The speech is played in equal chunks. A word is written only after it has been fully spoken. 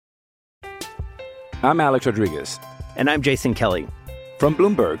I'm Alex Rodriguez. And I'm Jason Kelly. From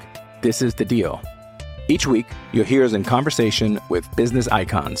Bloomberg, this is The Deal. Each week, you'll hear us in conversation with business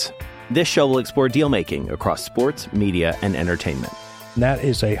icons. This show will explore deal-making across sports, media, and entertainment. That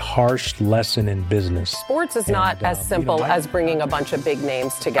is a harsh lesson in business. Sports is not as simple as bringing a bunch of big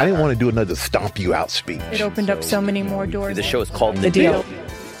names together. I didn't want to do another stomp you out speech. It opened up so many more doors. The show is called The Deal.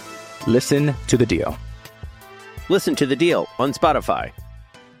 Listen to The Deal. Listen to The Deal on Spotify.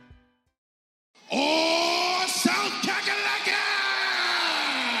 Oh, South Kakalaka!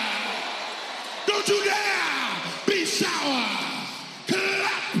 Don't you dare be sour!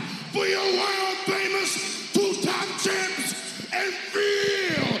 Clap for your world-famous two-time champs and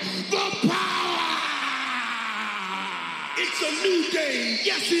feel the power! It's a new day.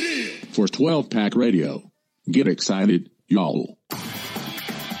 Yes, it is. For 12-Pack Radio. Get excited, y'all.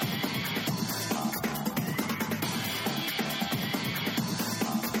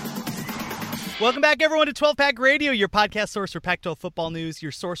 Welcome back, everyone, to 12-Pack Radio, your podcast source for Pac-12 football news,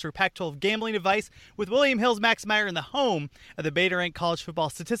 your source for Pac-12 gambling advice, with William Hill's Max Meyer in the home of the Beta Rank College Football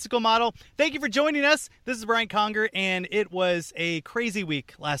Statistical Model. Thank you for joining us. This is Brian Conger, and it was a crazy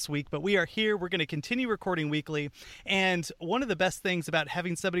week last week, but we are here. We're going to continue recording weekly, and one of the best things about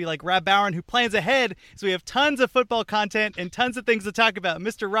having somebody like Rob Bowen who plans ahead is we have tons of football content and tons of things to talk about.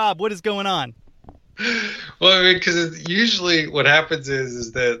 Mr. Rob, what is going on? Well, I mean, because usually what happens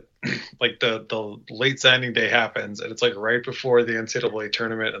is that like the late signing day happens, and it's like right before the NCAA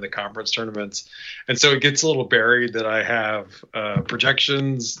tournament and the conference tournaments, and so it gets a little buried that I have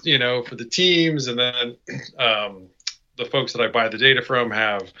projections, for the teams, and then the folks that I buy the data from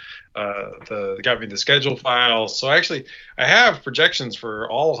have got me the schedule file. So I have projections for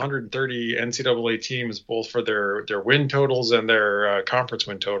all 130 NCAA teams, both for their win totals and their conference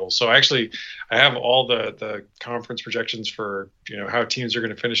win totals. So I have all the conference projections for how teams are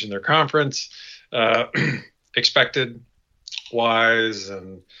going to finish in their conference, expected wise,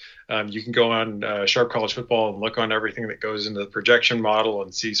 and you can go on Sharp College Football and look on everything that goes into the projection model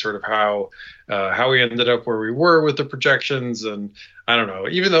and see sort of how we ended up where we were with the projections. And I don't know,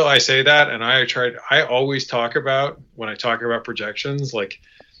 even though I say that, and I always talk about, when I talk about projections, like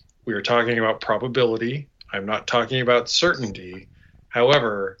we are talking about probability. I'm not talking about certainty.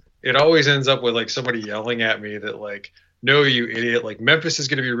 However, it always ends up with like somebody yelling at me that like, no, you idiot, like Memphis is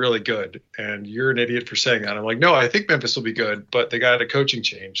going to be really good, and you're an idiot for saying that. I'm like, no, I think Memphis will be good, but they got a coaching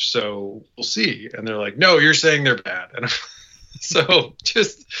change, so we'll see. And they're like, no, you're saying they're bad. And so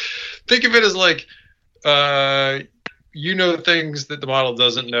just think of it as like, things that the model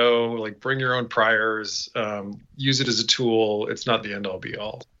doesn't know, like bring your own priors, use it as a tool. It's not the end all be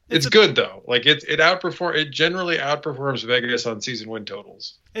all. It's good though. Like it generally outperforms Vegas on season win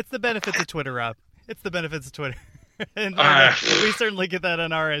totals. It's the benefits of Twitter, Rob. It's the benefits of Twitter. And we certainly get that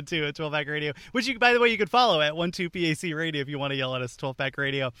on our end too at 12-Pack Radio, which by the way, you could follow at 12PAC Radio if you want to yell at us, 12-Pack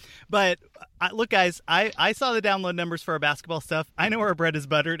Radio. But look, guys, I saw the download numbers for our basketball stuff. I know our bread is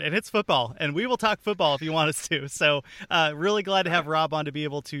buttered, and it's football, and we will talk football if you want us to. So really glad to have Rob on to be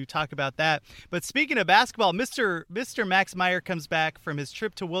able to talk about that. But speaking of basketball, Mr. Max Meyer comes back from his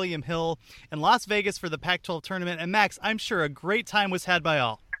trip to William Hill in Las Vegas for the Pac-12 tournament. And Max, I'm sure a great time was had by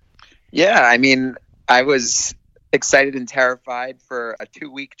all. Yeah, I mean, I was excited and terrified for a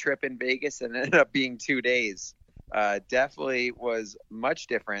 2-week trip in Vegas, and it ended up being 2 days. Definitely was much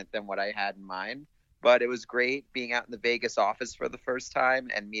different than what I had in mind, but it was great being out in the Vegas office for the first time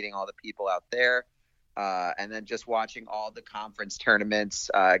and meeting all the people out there. And then just watching all the conference tournaments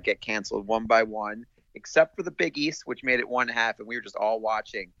get canceled one by one, except for the Big East, which made it 1.5, and we were just all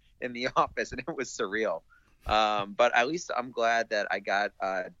watching in the office, and it was surreal. But at least I'm glad that I got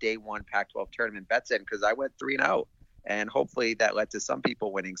day one Pac-12 tournament bets in, because I went 3-0, and hopefully that led to some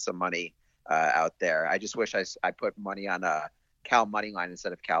people winning some money out there. I just wish I put money on Cal money line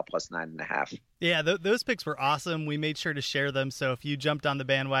instead of Cal plus 9.5. Yeah, those picks were awesome. We made sure to share them. So if you jumped on the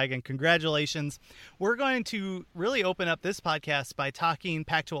bandwagon, congratulations. We're going to really open up this podcast by talking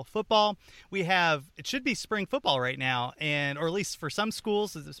Pac-12 football. It should be spring football right now, or at least for some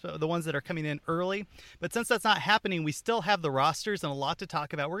schools, the ones that are coming in early. But since that's not happening, we still have the rosters and a lot to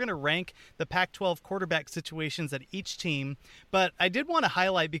talk about. We're going to rank the Pac-12 quarterback situations at each team. But I did want to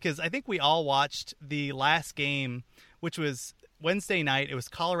highlight, because I think we all watched the last game, which was Wednesday night. It was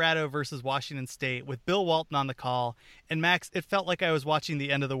Colorado versus Washington State with Bill Walton on the call. And Max, it felt like I was watching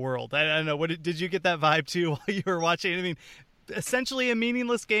the end of the world. I don't know. Did you get that vibe too while you were watching? I mean, essentially a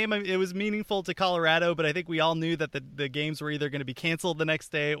meaningless game. I mean, it was meaningful to Colorado, but I think we all knew that the games were either going to be canceled the next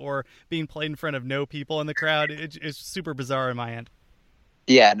day or being played in front of no people in the crowd. It's super bizarre on my end.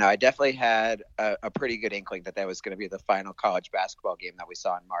 Yeah, no, I definitely had a pretty good inkling that was going to be the final college basketball game that we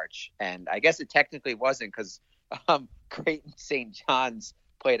saw in March. And I guess it technically wasn't because Creighton St. John's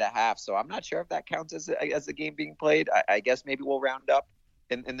played a half. So I'm not sure if that counts as a game being played. I guess maybe we'll round up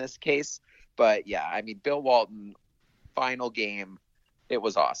in this case. But yeah, I mean, Bill Walton, final game, it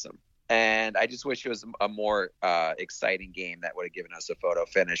was awesome. And I just wish it was a more exciting game that would have given us a photo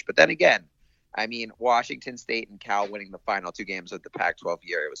finish. But then again, I mean, Washington State and Cal winning the final 2 games of the Pac-12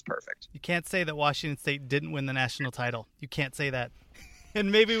 year, it was perfect. You can't say that Washington State didn't win the national title. You can't say that.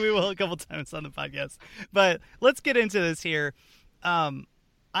 And maybe we will a couple times on the podcast. But let's get into this here.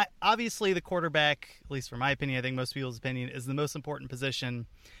 Obviously, the quarterback, at least from my opinion, I think most people's opinion, is the most important position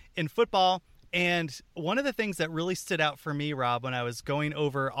in football. And one of the things that really stood out for me, Rob, when I was going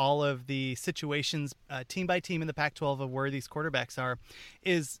over all of the situations team by team in the Pac-12 of where these quarterbacks are,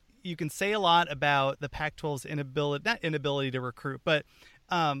 is you can say a lot about the Pac-12's inability to recruit, but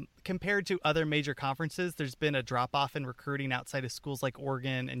compared to other major conferences, there's been a drop-off in recruiting outside of schools like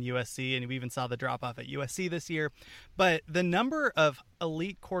Oregon and USC, and we even saw the drop-off at USC this year. But the number of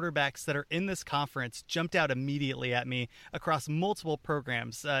elite quarterbacks that are in this conference jumped out immediately at me across multiple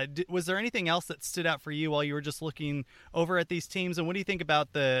programs. Was there anything else that stood out for you while you were just looking over at these teams? And what do you think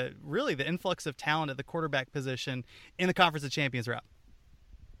about the influx of talent at the quarterback position in the Conference of Champions route?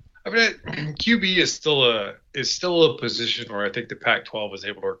 I mean, QB is still a position where I think the Pac-12 was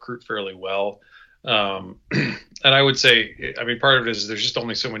able to recruit fairly well. And I would say, I mean, part of it is there's just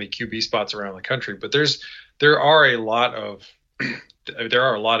only so many QB spots around the country, but there are a lot of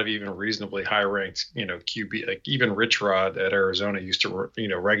even reasonably high ranked, QB, like even Rich Rod at Arizona used to,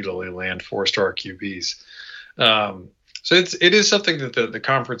 regularly land 4-star QBs. So it is something that the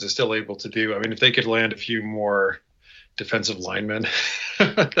conference is still able to do. I mean, if they could land a few more defensive linemen,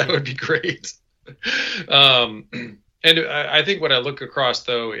 that would be great. And I think when I look across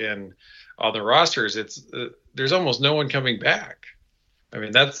though on the rosters, there's almost no one coming back. I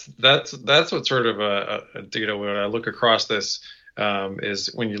mean, that's what sort of when I look across this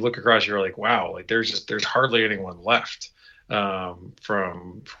is when you look across, you're like, wow, like there's hardly anyone left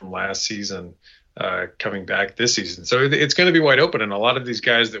from last season coming back this season. So it's going to be wide open, and a lot of these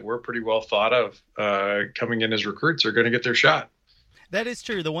guys that were pretty well thought of coming in as recruits are going to get their shot. That is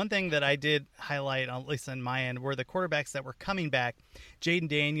true. The one thing that I did highlight, at least on my end, were the quarterbacks that were coming back. Jaden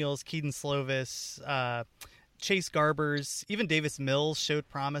Daniels, Keaton Slovis, Chase Garbers, even Davis Mills showed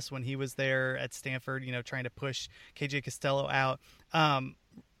promise when he was there at Stanford, trying to push KJ Costello out.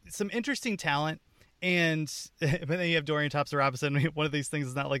 Some interesting talent. And but then you have Dorian Thompson-Robinson. One of these things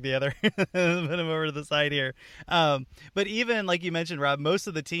is not like the other. Put him over to the side here. But even like you mentioned, Rob, most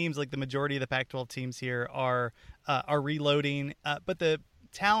of the teams, like the majority of the Pac-12 teams here, are reloading. But the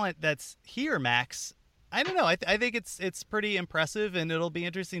talent that's here, Max, I don't know. I think it's pretty impressive, and it'll be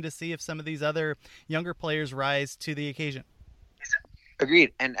interesting to see if some of these other younger players rise to the occasion.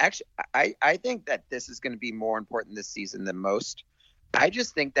 Agreed. And actually, I think that this is going to be more important this season than most. I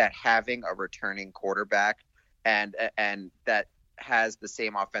just think that having a returning quarterback and that has the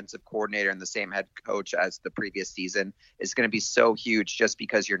same offensive coordinator and the same head coach as the previous season is going to be so huge, just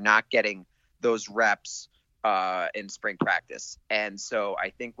because you're not getting those reps in spring practice. And so I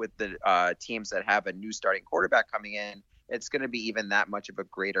think with the teams that have a new starting quarterback coming in, it's going to be even that much of a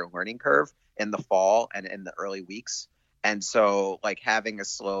greater learning curve in the fall and in the early weeks. And so like having a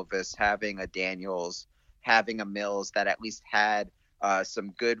Slovis, having a Daniels, having a Mills that at least had some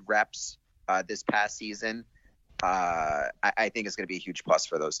good reps this past season, I think is going to be a huge plus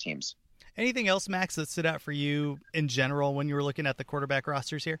for those teams. Anything else, Max, that stood out for you in general when you were looking at the quarterback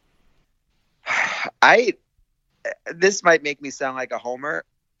rosters here? This might make me sound like a homer.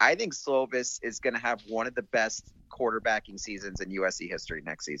 I think Slovis is going to have one of the best quarterbacking seasons in USC history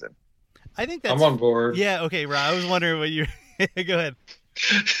next season. I think that's... I'm on board. Yeah, okay, Rob. I was wondering what you... Go ahead.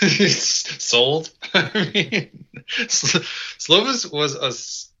 Sold. I mean, Slovis was a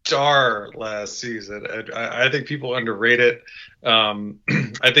star last season. I think people underrate it.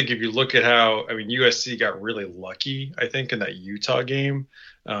 I think if you look at USC got really lucky, I think, in that Utah game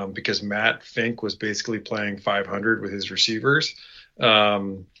because Matt Fink was basically playing 500 with his receivers.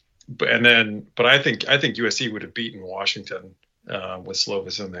 But I think USC would have beaten Washington with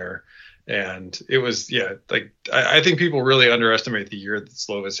Slovis in there. And it was, I think people really underestimate the year that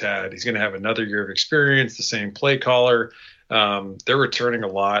Slovis had. He's going to have another year of experience, the same play caller. They're returning a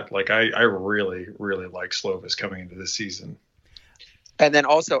lot. Like I really, really like Slovis coming into this season. And then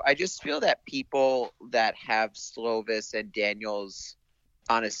also, I just feel that people that have Slovis and Daniels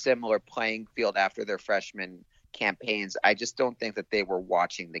on a similar playing field after their freshman campaigns, I just don't think that they were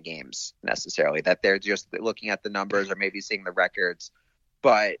watching the games necessarily, that they're just looking at the numbers or maybe seeing the records.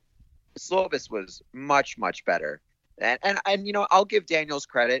 but Slovis was much, much better. And you know, I'll give Daniels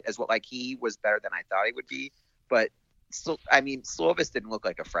credit as well. Like, he was better than I thought he would be. But, Slovis didn't look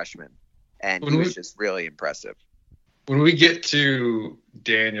like a freshman. And he was just really impressive. When we get to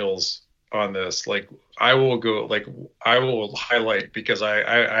Daniels on this, I will highlight, because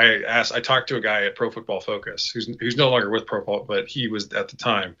I talked to a guy at Pro Football Focus who's no longer with Pro Football, but he was at the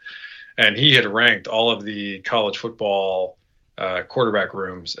time. And he had ranked all of the college football quarterback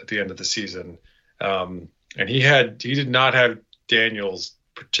rooms at the end of the season. And he did not have Daniels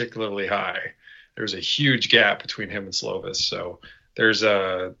particularly high. There was a huge gap between him and Slovis. So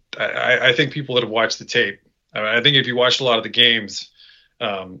I think people that have watched the tape, I think if you watched a lot of the games,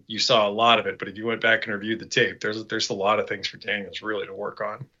 you saw a lot of it. But if you went back and reviewed the tape, there's a lot of things for Daniels really to work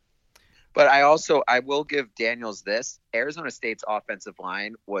on. But I will give Daniels this. Arizona State's offensive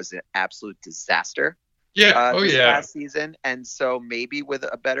line was an absolute disaster. Yeah. Last season. And so maybe with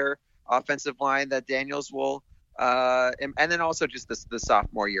a better offensive line that Daniels will, and then also just the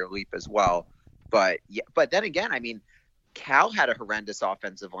sophomore year leap as well. But then again, Cal had a horrendous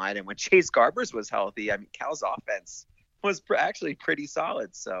offensive line, and when Chase Garbers was healthy, Cal's offense was actually pretty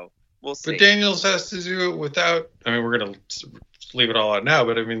solid. So we'll see. But Daniels has to do it without. We're gonna leave it all out now,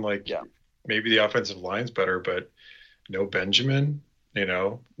 but maybe the offensive line's better, but no Benjamin.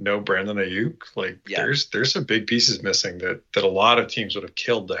 No Brandon Ayuk. There's some big pieces missing that a lot of teams would have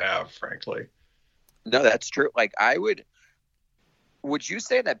killed to have, frankly. No, that's true. Would you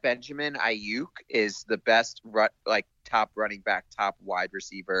say that Benjamin Ayuk is the best top running back, top wide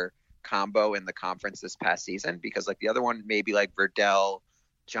receiver combo in the conference this past season? Because the other one, maybe Verdell,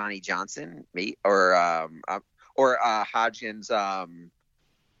 Johnny Johnson, or Hodgins,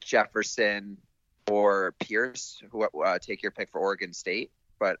 Jefferson, or Pierce, who take your pick for Oregon State.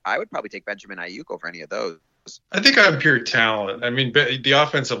 But I would probably take Benjamin Ayuk over any of those. I think on pure talent. The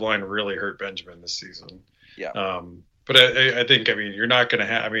offensive line really hurt Benjamin this season. Yeah. But I think, you're not going to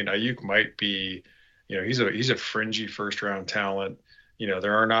have. Ayuk might be, he's a fringy first round talent.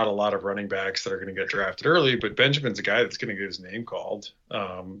 There are not a lot of running backs that are going to get drafted early, but Benjamin's a guy that's going to get his name called.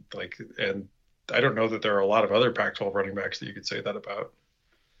 And I don't know that there are a lot of other Pac-12 running backs that you could say that about.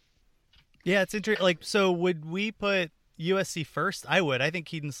 Yeah, it's interesting. So would we put USC first? I would. I think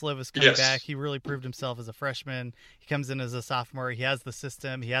Kedon Slovis coming back. He really proved himself as a freshman. He comes in as a sophomore. He has the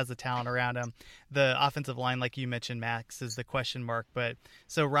system. He has the talent around him. The offensive line, like you mentioned, Max, is the question mark. But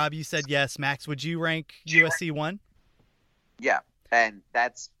so, Rob, you said yes. Max, would you rank USC 1? Yeah, and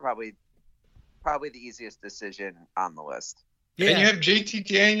that's probably the easiest decision on the list. Yeah. And you have JT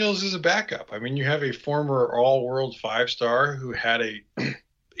Daniels as a backup. You have a former all-world 5-star who had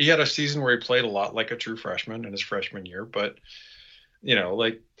he had a season where he played a lot like a true freshman in his freshman year. But,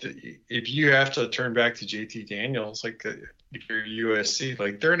 if you have to turn back to JT Daniels, if you're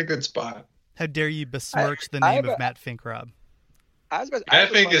USC, they're in a good spot. How dare you besmirch the name of Matt Fink, Rob?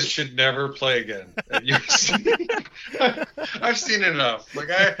 Matt Fink should never play again at USC. I've seen enough.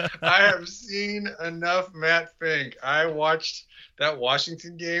 I have seen enough Matt Fink. I watched that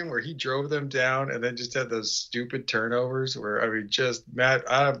Washington game where he drove them down and then just had those stupid turnovers where,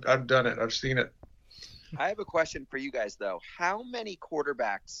 Matt, I've done it. I've seen it. I have a question for you guys, though. How many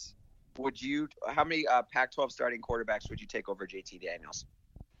Pac-12 starting quarterbacks would you take over JT Daniels?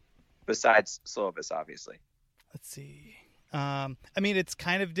 Besides Slovis, obviously. Let's see. It's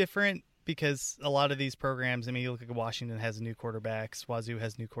kind of different because a lot of these programs, you look at Washington has new quarterbacks. Wazoo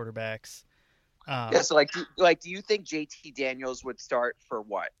has new quarterbacks. So do you think JT Daniels would start for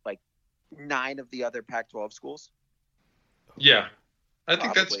what? 9 of the other Pac-12 schools? Yeah. I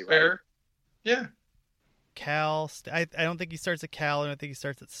think that's fair. Right? Yeah. Cal, I don't think he starts at Cal. I don't think he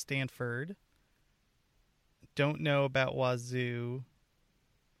starts at Stanford. Don't know about Wazoo.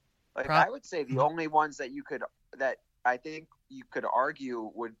 I would say the only ones that I think you could argue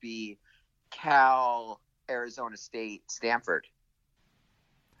would be Cal, Arizona State, Stanford.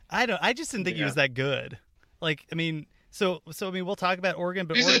 I just didn't think he was that good. So we'll talk about Oregon,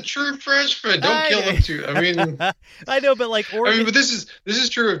 but he's a true freshman. Don't kill him too. I know, but Oregon. But this is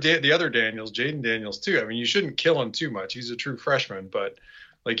true of the other Daniels, Jaden Daniels too. You shouldn't kill him too much. He's a true freshman, but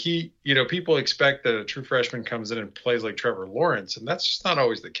people expect that a true freshman comes in and plays like Trevor Lawrence, and that's just not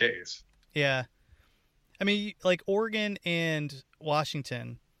always the case. Yeah. Oregon and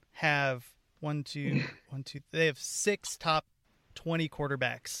Washington have they have 6 top 20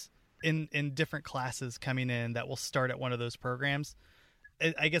 quarterbacks in different classes coming in that will start at one of those programs.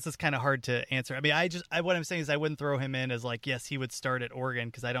 I guess it's kind of hard to answer. What I'm saying is I wouldn't throw him in as yes, he would start at Oregon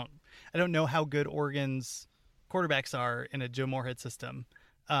because I don't know how good Oregon's quarterbacks are in a Joe Moorhead system.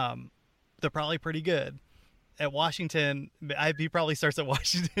 They're probably pretty good. at Washington, he probably starts at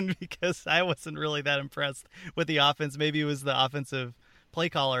Washington because I wasn't really that impressed with the offense. Maybe it was the offensive play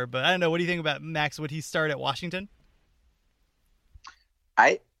caller, but I don't know. What do you think about Max? Would he start at Washington?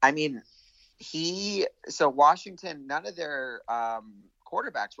 I mean, Washington, none of their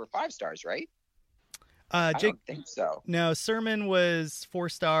quarterbacks were 5-stars, right? I don't think so. No, Sermon was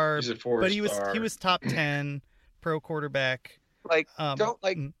 4-star. He's a 4-star. But he was top 10 pro quarterback. I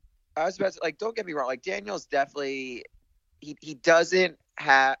was about to, don't get me wrong. Daniels definitely, he doesn't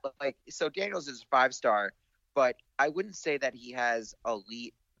have, so Daniels is a 5-star, but I wouldn't say that he has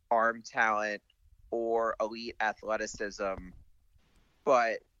elite arm talent or elite athleticism.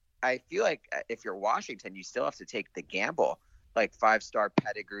 But I feel like if you're Washington, you still have to take the gamble, 5-star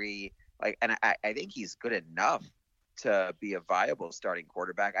pedigree. And I think he's good enough to be a viable starting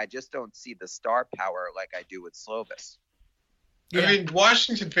quarterback. I just don't see the star power like I do with Slovis. Yeah. I mean,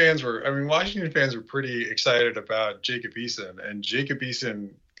 Washington fans were pretty excited about Jacob Eason, and Jacob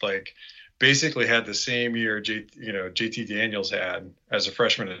Eason basically had the same year JT Daniels had as a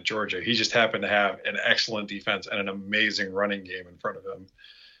freshman at Georgia. He just happened to have an excellent defense and an amazing running game in front of him.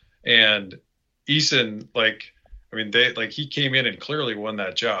 And Eason, he came in and clearly won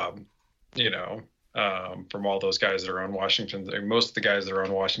that job, from all those guys that are on Washington. Most of the guys that are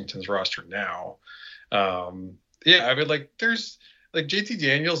on Washington's roster now. There's JT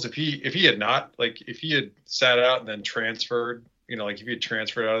Daniels, if he had not, if he had sat out and then transferred, if he had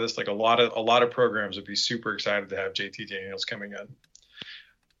transferred out of this, a lot of programs would be super excited to have JT Daniels coming in.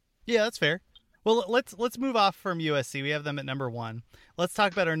 Yeah, that's fair. Well, let's move off from USC. We have them at number 1. Let's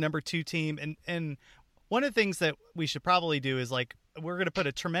talk about our number 2 team. And one of the things that we should probably do is we're going to put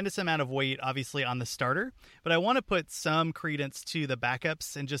a tremendous amount of weight, obviously, on the starter, but I want to put some credence to the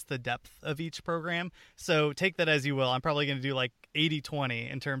backups and just the depth of each program. So take that as you will. I'm probably going to do 80-20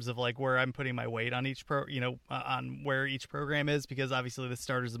 in terms of where I'm putting my weight on each on where each program is, because obviously the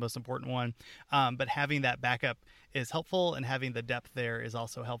starter is the most important one. But having that backup is helpful, and having the depth there is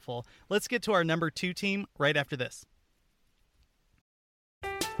also helpful. Let's get to our number 2 team right after this.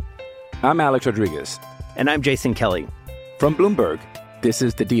 I'm Alex Rodriguez. And I'm Jason Kelly. From Bloomberg, this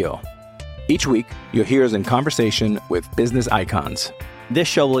is The Deal. Each week, you'll hear us in conversation with business icons. This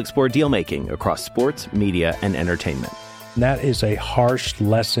show will explore deal-making across sports, media, and entertainment. That is a harsh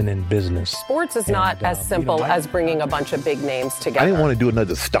lesson in business. Sports is not as simple as bringing a bunch of big names together. I didn't want to do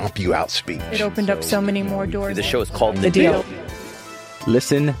another stomp you out speech. It opened up so many more doors. The show is called The Deal.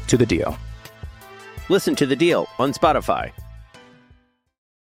 Listen to The Deal. Listen to The Deal on Spotify.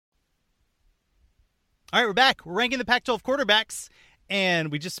 All right, we're back. We're ranking the Pac-12 quarterbacks,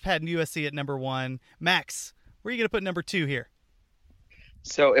 and we just had USC at number 1. Max, where are you going to put number 2 here?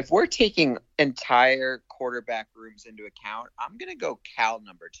 So if we're taking entire quarterback rooms into account, I'm going to go Cal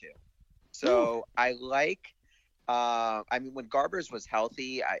number 2. So I when Garbers was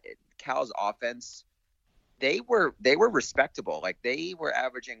healthy, Cal's offense, they were respectable. They were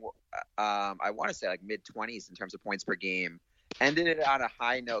averaging, I want to say mid-20s in terms of points per game. Ended it on a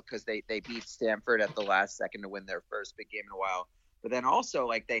high note because they beat Stanford at the last second to win their first big game in a while. But then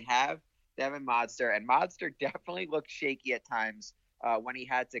also, they have Devin Modster, and Modster definitely looked shaky at times when he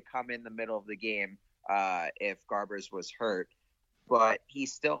had to come in the middle of the game if Garbers was hurt. But he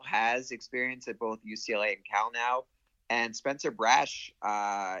still has experience at both UCLA and Cal now. And Spencer Brash,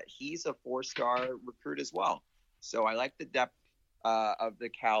 he's a 4-star recruit as well. So I like the depth of the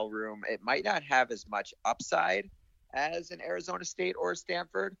Cal room. It might not have as much upside as an Arizona State or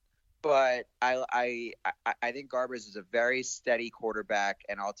Stanford, but I think Garbers is a very steady quarterback,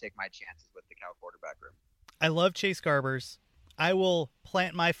 and I'll take my chances with the Cal quarterback room. I love Chase Garbers. I will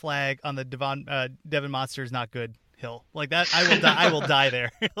plant my flag on the Devin Modster is not good hill that. I will die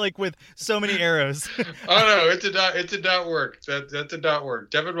there with so many arrows. Oh no, it did not work. That did not work.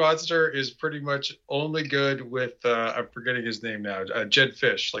 Devin Modster is pretty much only good with I'm forgetting his name now. Jed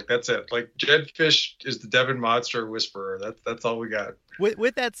Fish. That's it. Jed Fish is the Devin Modster whisperer. That's all we got.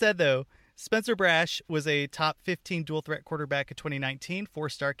 With that said, though, Spencer Brash was a top 15 dual threat quarterback in 2019,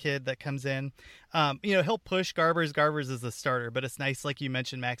 4-star kid that comes in. He'll push Garbers. Garbers is the starter, but it's nice, like you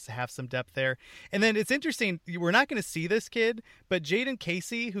mentioned, Max, to have some depth there. And then it's interesting. We're not going to see this kid, but Jaden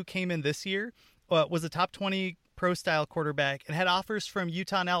Casey, who came in this year, was a top 20 pro-style quarterback and had offers from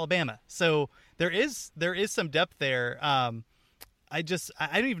Utah and Alabama. So there is some depth there. I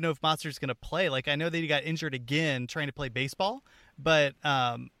don't even know if Monster's going to play. I know that he got injured again trying to play baseball, but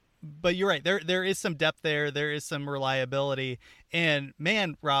you're right. There is some depth there. There is some reliability. And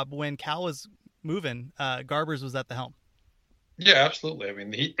man, Rob, when Cal was moving, Garbers was at the helm. Yeah, absolutely. I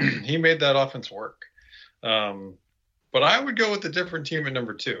mean, he made that offense work. But I would go with a different team at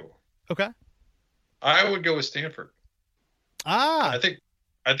number 2. Okay. I would go with Stanford. I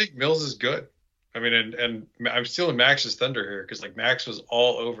think Mills is good. I mean, and I'm still in Max's thunder here because like Max was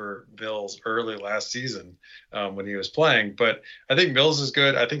all over Mills early last season when he was playing. But I think Mills is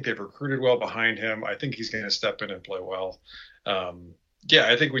good. I think they've recruited well behind him. I think he's going to step in and play well.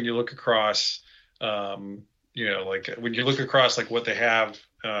 I think when you look across, like when you look across like what they have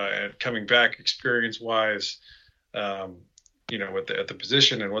and coming back experience wise, at the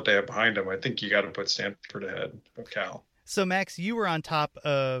position and what they have behind them, I think you got to put Stanford ahead of Cal. So, Max, you were on top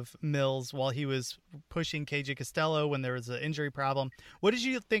of Mills while he was pushing KJ Costello when there was an injury problem. What did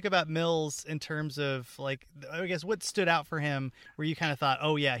you think about Mills in terms of, like, I guess what stood out for him where you kind of thought,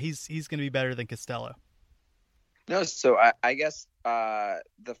 oh, yeah, he's going to be better than Costello? No, so I guess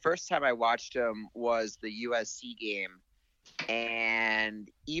the first time I watched him was the USC game. And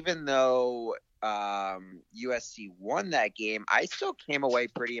even though USC won that game, I still came away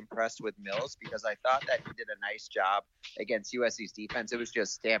pretty impressed with Mills because I thought that he did a nice job against USC's defense. It was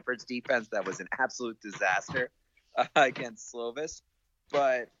just Stanford's defense that was an absolute disaster against Slovis.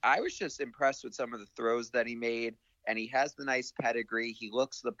 But I was just impressed with some of the throws that he made, and he has the nice pedigree. He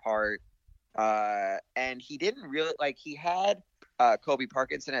looks the part, and he didn't really he had Kobe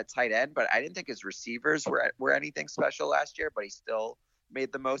Parkinson at tight end, but I didn't think his receivers were anything special last year, but he still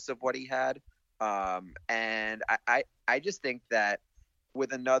made the most of what he had. And I just think that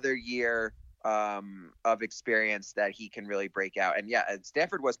with another year of experience that he can really break out. And yeah,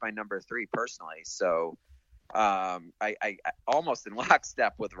 Stanford was my number 3 personally. So I almost in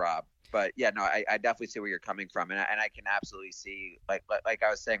lockstep with Rob. But yeah, no, I definitely see where you're coming from. And I can absolutely see, like I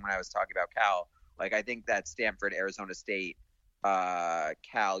was saying when I was talking about Cal, like I think that Stanford, Arizona State, Cal,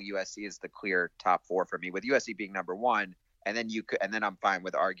 USC is the clear top 4 for me, with USC being number 1. And then I'm fine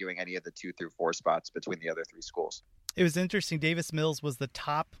with arguing any of the 2 through 4 spots between the other 3 schools. It was interesting. Davis Mills was the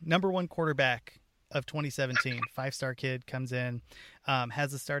top number 1 quarterback of 2017. 5-star kid comes in,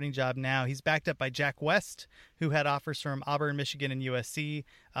 has a starting job now. He's backed up by Jack West, who had offers from Auburn, Michigan, and USC.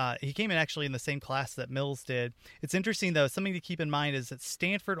 He came in actually in the same class that Mills did. It's interesting, though, something to keep in mind is that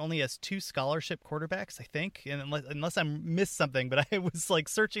Stanford only has 2 scholarship quarterbacks, I think, and unless I missed something, but I was like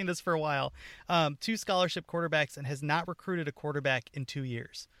searching this for a while. 2 scholarship quarterbacks, and has not recruited a quarterback in 2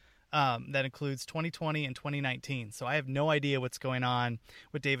 years. That includes 2020 and 2019. So I have no idea what's going on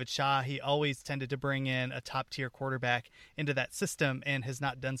with David Shaw. He always tended to bring in a top-tier quarterback into that system and has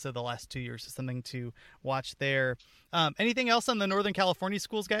not done so the last 2 years. So something to watch there. Anything else on the Northern California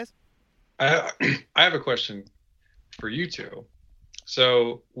schools, guys? I have a question for you two.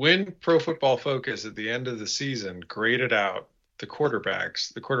 So when Pro Football Focus at the end of the season graded out the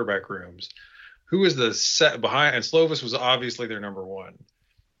quarterbacks, the quarterback rooms, who was the set behind? And Slovis was obviously their number 1.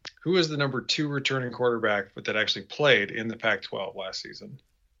 Who was the number 2 returning quarterback that actually played in the Pac-12 last season?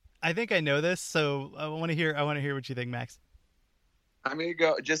 I think I know this, so I want to hear what you think, Max. I'm going to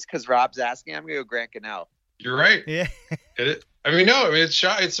go, just because Rob's asking, I'm going to go Grant Gunnell. You're right. Yeah.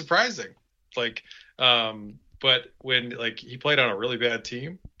 It's surprising. But when he played on a really bad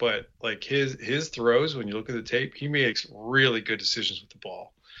team, but his throws, when you look at the tape, he makes really good decisions with the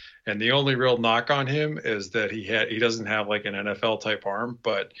ball. And the only real knock on him is that he doesn't have an NFL type arm,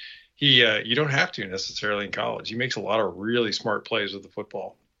 but you don't have to necessarily in college. He makes a lot of really smart plays with the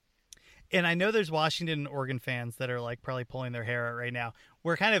football. And I know there's Washington and Oregon fans that are probably pulling their hair out right now.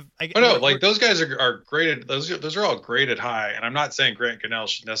 We're kind of those guys are graded. Those are all graded high, and I'm not saying Grant Gunnell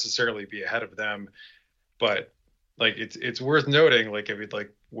should necessarily be ahead of them, but it's worth noting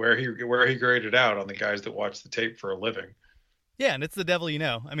where he graded out on the guys that watch the tape for a living. Yeah, and it's the devil you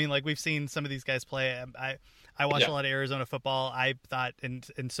know. I mean, we've seen some of these guys play. I watched a lot of Arizona football. I thought, and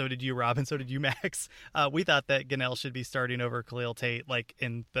so did you, Rob, and so did you, Max. We thought that Gunnell should be starting over Khalil Tate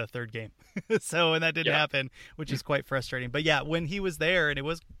in the 3rd game. And that didn't happen, which is quite frustrating. But yeah, when he was there, and it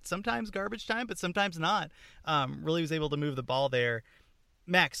was sometimes garbage time, but sometimes not, really was able to move the ball there.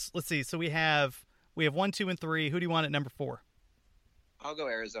 Max, let's see. So we have 1, 2, and 3. Who do you want at number 4? I'll go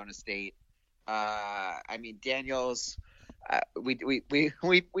Arizona State. Daniels. We've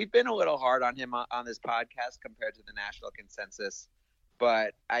been a little hard on him on this podcast compared to the national consensus,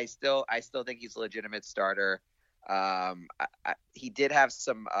 but I still think he's a legitimate starter. He did have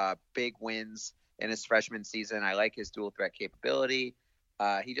some big wins in his freshman season. I like his dual threat capability.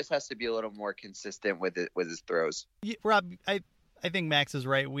 He just has to be a little more consistent with his throws. Yeah, Rob, I think Max is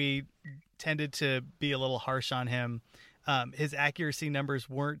right. We tended to be a little harsh on him. His accuracy numbers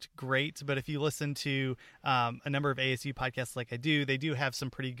weren't great, but if you listen to a number of ASU podcasts like I do, they do have some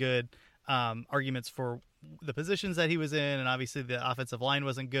pretty good arguments for the positions that he was in, and obviously the offensive line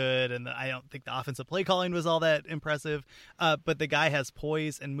wasn't good, and I don't think the offensive play calling was all that impressive. But the guy has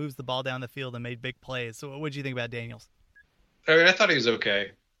poise and moves the ball down the field and made big plays. So what did you think about Daniels? I mean, I thought he was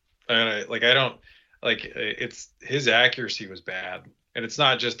okay. And it's his accuracy was bad. And it's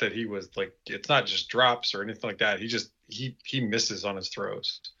not just that it's not just drops or anything like that. He misses on his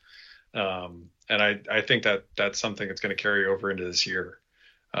throws. And I think that's something that's going to carry over into this year.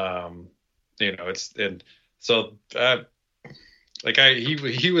 He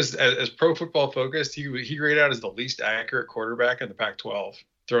was as Pro Football Focused. He rated out as the least accurate quarterback in the Pac-12.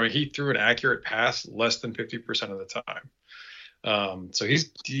 He threw an accurate pass less than 50% of the time. So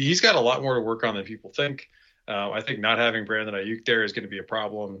he's got a lot more to work on than people think. I think not having Brandon Ayuk there is going to be a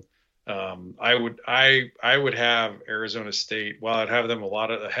problem. I would have Arizona State. Well, I'd have them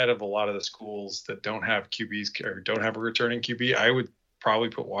ahead of a lot of the schools that don't have QBs or don't have a returning QB. I would probably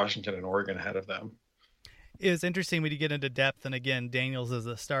put Washington and Oregon ahead of them. It was interesting when you get into depth, and again, Daniels is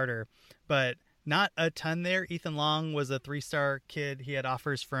a starter, but not a ton there. Ethan Long was a 3-star kid. He had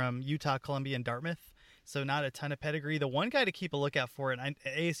offers from Utah, Columbia, and Dartmouth. So not a ton of pedigree. The one guy to keep a lookout for, and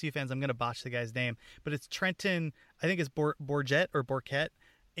ASU fans, I'm going to botch the guy's name, but it's Trenton, I think it's Borquette,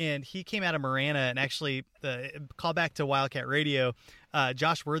 and he came out of Marana, and actually, call back to Wildcat Radio,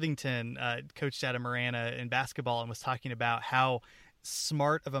 Josh Worthington coached out of Marana in basketball and was talking about how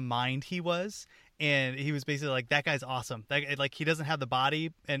smart of a mind he was. And he was basically like, that guy's awesome. He doesn't have the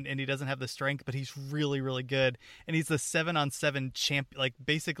body and he doesn't have the strength, but he's really, really good. And he's the 7-on-7 champ,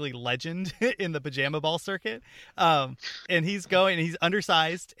 basically legend in the pajama ball circuit. And he's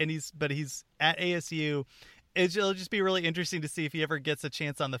undersized but he's at ASU. It'll just be really interesting to see if he ever gets a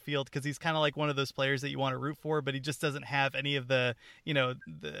chance on the field, because he's kind of like one of those players that you want to root for, but he just doesn't have any of the,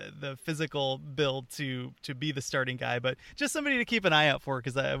 the physical build to be the starting guy. But just somebody to keep an eye out for,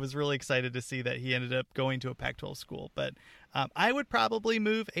 because I was really excited to see that he ended up going to a Pac-12 school. But I would probably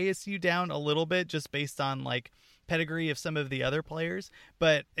move ASU down a little bit just based on pedigree of some of the other players.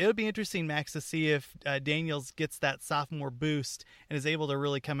 But it would be interesting, Max, to see if Daniels gets that sophomore boost and is able to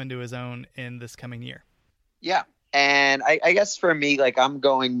really come into his own in this coming year. Yeah. And I guess for me, I'm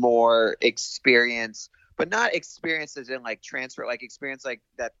going more experience, but not experience as in transfer, experience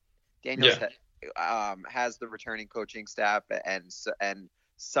that Daniels has the returning coaching staff and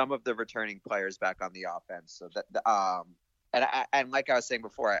some of the returning players back on the offense. So and like I was saying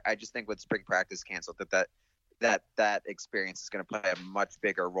before, I just think with spring practice canceled, that experience is going to play a much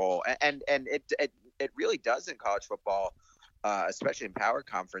bigger role. And it really does in college football. Especially in power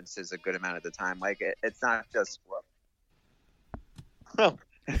conferences, a good amount of the time. It's not just. Do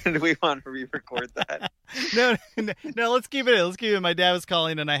we want to re-record that? No. Let's keep it. Let's keep it. My dad was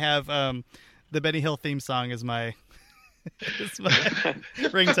calling, and I have the Benny Hill theme song as my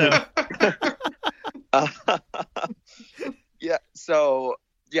ringtone. Yeah. So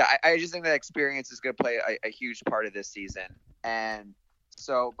I just think that experience is going to play a huge part of this season, and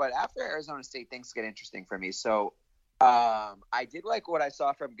so. But after Arizona State, things get interesting for me. So. I did like what I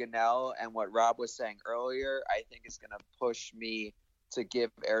saw from Gunnell, and what Rob was saying earlier, I think is going to push me to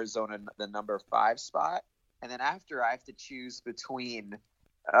give Arizona the number 5 spot. And then after, I have to choose between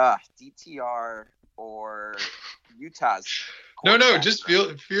DTR or Utah's. No, just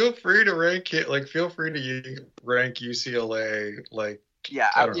feel free to rank it. Feel free to rank UCLA Yeah,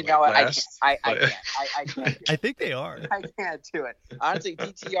 I can't. I think they are. I can't do it. Honestly,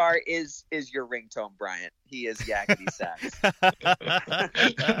 DTR is your ringtone, Bryant. He is Yakety Sax.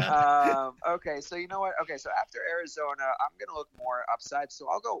 Okay, so you know what? Okay, so after Arizona, I'm going to look more upside. So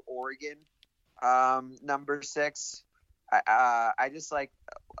I'll go Oregon, number 6. I just like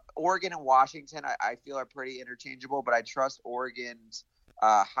Oregon and Washington. I feel are pretty interchangeable, but I trust Oregon's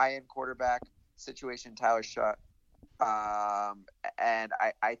high-end quarterback situation, Tyler Shutt. And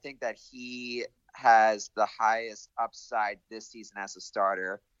I think that he has the highest upside this season as a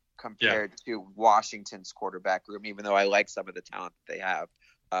starter compared to Washington's quarterback room, even though I like some of the talent that they have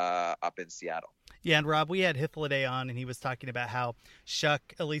up in Seattle. Yeah, and Rob, we had Hithliday on, and he was talking about how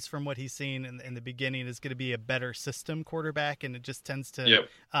Shuck, at least from what he's seen in the beginning, is going to be a better system quarterback, and it just tends to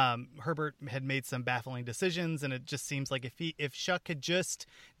Herbert had made some baffling decisions, and it just seems like if Shuck could just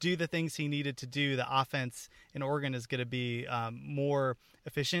do the things he needed to do, the offense in Oregon is going to be more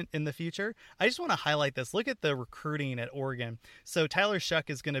efficient in the future. I just want to highlight this. Look at the recruiting at Oregon. So Tyler Shuck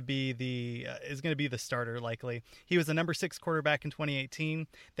is going to be the starter likely. He was the number 6 quarterback in 2018.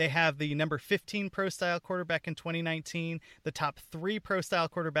 They have the number 15 pro-style quarterback in 2019, the top 3 pro-style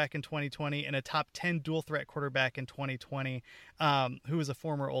quarterback in 2020, and a top 10 dual-threat quarterback in 2020, who was a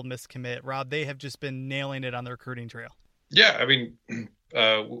former Ole Miss commit. Rob, they have just been nailing it on the recruiting trail. Yeah, I mean,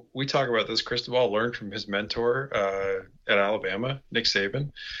 we talk about this. Cristobal learned from his mentor at Alabama, Nick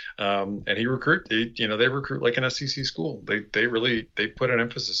Saban, and they recruit like an SEC school. They put an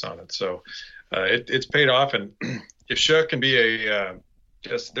emphasis on it. So it's paid off. And if Shough can be there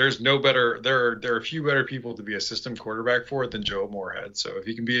are a few better people to be a system quarterback for than Joe Moorhead. So if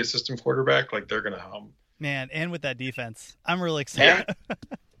he can be a system quarterback, like, they're going to hum. Man, and with that defense, I'm really excited.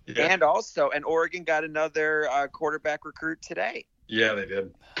 Yeah. And Oregon got another quarterback recruit today. Yeah, they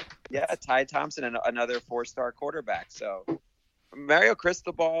did. Yeah, Ty Thompson, another 4-star quarterback. So Mario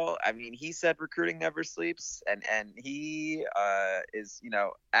Cristobal, I mean, he said recruiting never sleeps, and he is,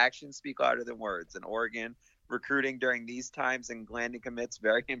 actions speak louder than words. And Oregon recruiting during these times and landing commits,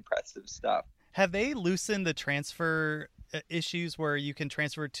 very impressive stuff. Have they loosened the transfer issues where you can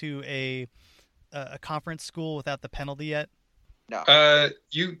transfer to a conference school without the penalty yet? No.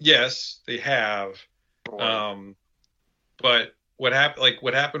 Yes, they have. But what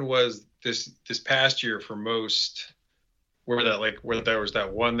happened was this past year for most, where there was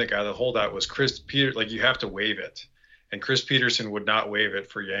that one guy, the holdout was Chris Peter. Like, you have to waive it, and Chris Peterson would not waive it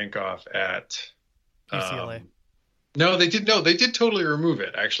for Yankoff at UCLA. No, they did. No, they did totally remove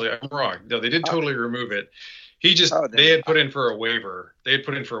it. Actually, I'm wrong. No, they did totally remove it. They had put in for a waiver. They had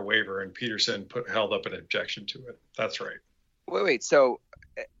put in for a waiver, and Peterson held up an objection to it. That's right. Wait. So,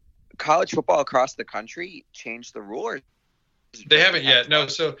 college football across the country changed the rule, or they haven't yet? No.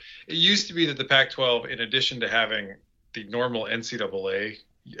 So it used to be that the Pac-12, in addition to having the normal NCAA,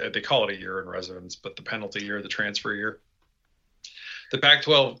 they call it a year in residence, but the penalty year, the transfer year, the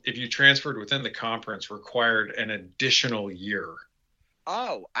Pac-12, if you transferred within the conference, required an additional year.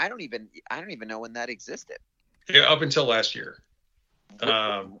 Oh, I don't even know when that existed. Yeah, up until last year.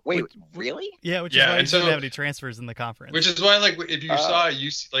 Wait, really? Yeah, which is why you didn't have any transfers in the conference. Which is why, like, if you saw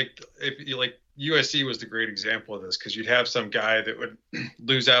USC was the great example of this, because you'd have some guy that would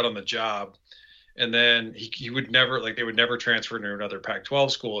lose out on the job, and then he would never, they would never transfer to another Pac-12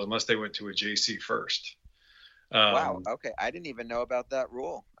 school unless they went to a JC first. Wow. Okay, I didn't even know about that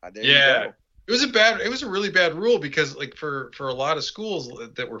rule. There you go. It was a really bad rule because, like, for a lot of schools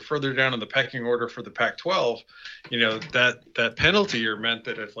that were further down in the pecking order for the Pac-12, that penalty year meant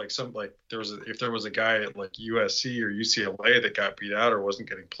that if there was a guy at like USC or UCLA that got beat out or wasn't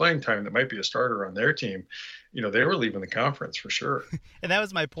getting playing time that might be a starter on their team, they were leaving the conference for sure. And that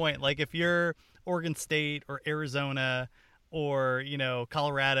was my point. Like, if you're Oregon State or Arizona or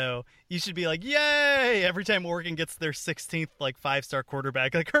Colorado, you should be like, yay, every time Oregon gets their 16th 5-star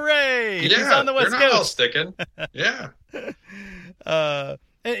quarterback, like, hooray, he's on the West Coast. They're not all sticking. Yeah.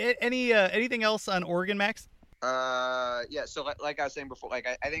 Anything else on Oregon, Max? Yeah, so like I was saying before, I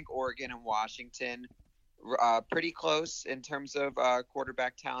think Oregon and Washington pretty close in terms of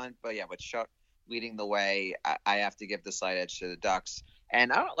quarterback talent, but yeah, with Shough leading the way, I have to give the slight edge to the Ducks.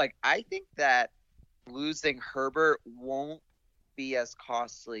 And I think that losing Herbert won't be as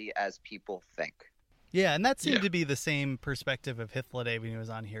costly as people think. Yeah, and that seemed to be the same perspective of Hithloday when he was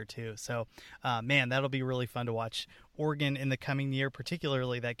on here too. So, man, that'll be really fun to watch Oregon in the coming year,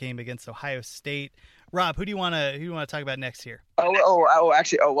 particularly that game against Ohio State. Rob, who do you want to talk about next here?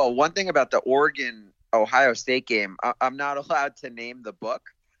 Well, one thing about the Oregon Ohio State game, I'm not allowed to name the book,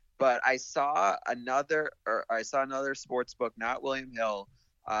 but I saw another sports book, not William Hill,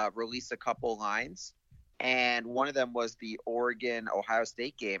 release a couple lines, and one of them was the Oregon Ohio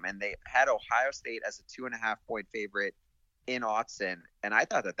State game, and they had Ohio State as a 2.5 point favorite in Autzen, and I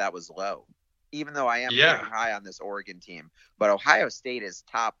thought that was low, even though I am pretty high on this Oregon team. But Ohio State is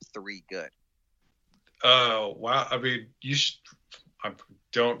top 3 good. Oh, wow. I mean,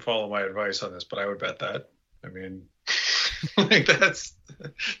 don't follow my advice on this, but I would bet that. I mean, that's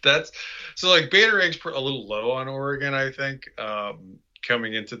so, Beta Rank's a little low on Oregon, I think.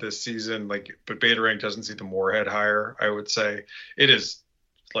 Coming into this season, but Beta Rank doesn't see the Moorhead higher. I would say it is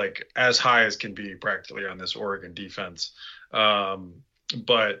as high as can be practically on this Oregon defense.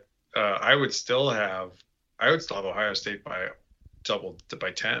 But I would still have Ohio State by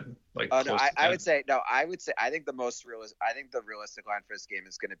 10. I would say I think the realistic line for this game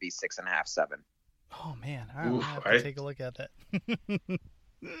is going to be 6.5, 7. Oh man, I'll have to take a look at that.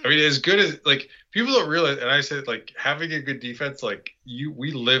 I mean, as good as people don't realize, and I say having a good defense,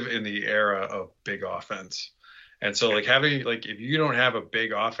 we live in the era of big offense, and so having if you don't have a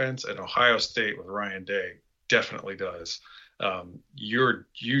big offense, and Ohio State with Ryan Day definitely does,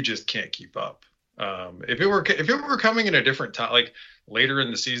 you just can't keep up. If it were coming in a different time, later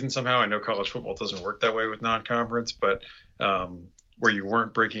in the season somehow, I know college football doesn't work that way with non-conference, but where you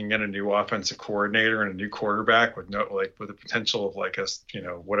weren't breaking in a new offensive coordinator and a new quarterback with the potential of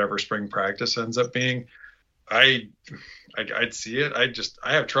whatever spring practice ends up being, I'd see it.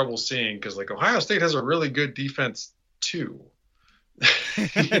 I have trouble seeing, because like Ohio State has a really good defense too.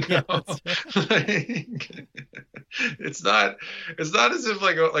 It's not as if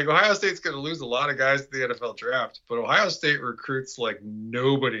like Ohio State's going to lose a lot of guys to the NFL draft, but Ohio State recruits like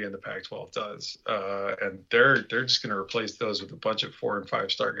nobody in the Pac-12 does, and they're just going to replace those with a bunch of 4 and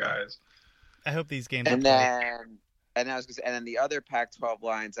 5 star guys. I hope these games. And then the other Pac-12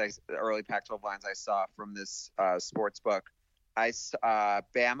 lines, early Pac-12 lines I saw from this sports book,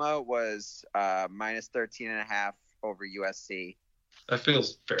 Bama was minus 13.5 over USC. That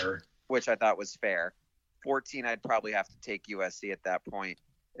feels fair. Which I thought was fair. 14, I'd probably have to take USC at that point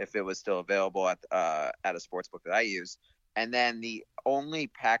if it was still available at a sports book that I use. And then the only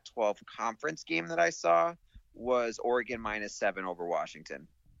Pac-12 conference game that I saw was Oregon minus 7 over Washington.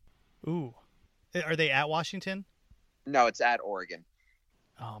 Ooh. Are they at Washington? No, it's at Oregon.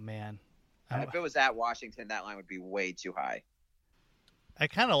 Oh, man. If it was at Washington, that line would be way too high. I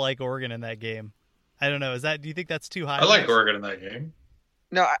kind of like Oregon in that game. I don't know. Do you think that's too high? I like Oregon in that game.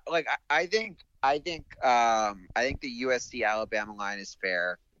 No, I think the USC Alabama line is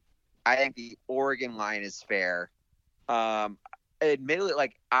fair. I think the Oregon line is fair. Admittedly,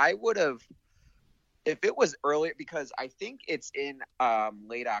 like I would have, if it was earlier, because I think it's in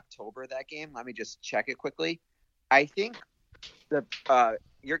late October, that game. Let me just check it quickly. I think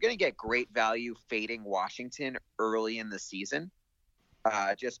you're going to get great value fading Washington early in the season,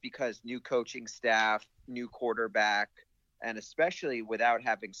 just because new coaching staff, new quarterback, and especially without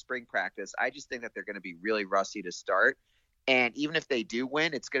having spring practice, I just think that they're going to be really rusty to start. And even if they do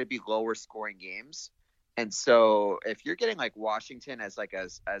win, it's going to be lower scoring games. And so if you're getting like Washington as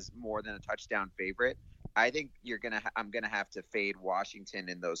more than a touchdown favorite, I think I'm going to have to fade Washington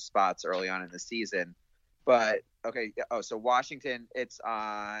in those spots early on in the season. But okay. Oh, so Washington, it's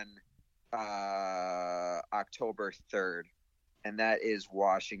on October 3rd, and that is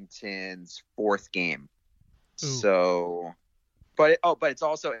Washington's 4th game. Ooh. So, but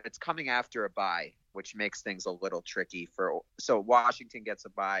it's coming after a bye, which makes things a little tricky so Washington gets a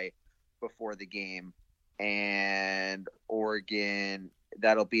bye before the game, and Oregon,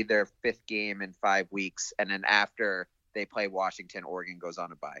 that'll be their 5th game in 5 weeks. And then after they play Washington, Oregon goes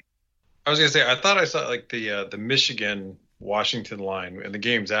on a bye. I was going to say, I thought I saw like the Michigan Washington line, and the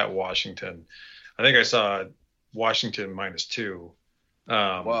game's at Washington. I think I saw Washington minus 2.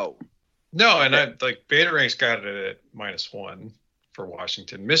 Whoa. No, and Betaranks got it at -1 for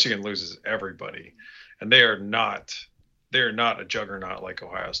Washington. Michigan loses everybody, and they are not a juggernaut like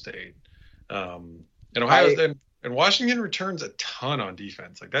Ohio State. And Washington returns a ton on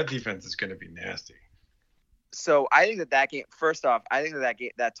defense. Like that defense is going to be nasty. So I think that game. First off, I think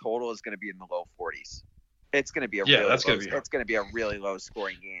that total is going to be in the low 40s. It's going to be it's going to be a really low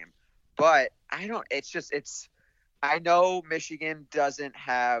scoring game. But I know Michigan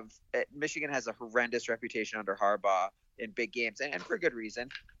has a horrendous reputation under Harbaugh in big games, and for good reason.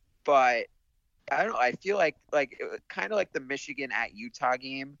 But I don't know. I feel like kind of like the Michigan at Utah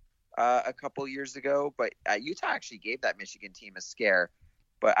game a couple years ago. But Utah actually gave that Michigan team a scare.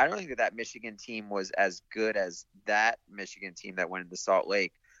 But I don't think that Michigan team was as good as that Michigan team that went into Salt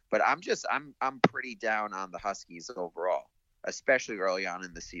Lake. But I'm pretty down on the Huskies overall, especially early on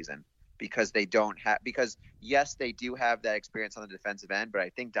in the season. Because yes, they do have that experience on the defensive end, but I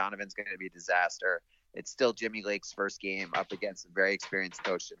think Donovan's going to be a disaster. It's still Jimmy Lake's first game up against a very experienced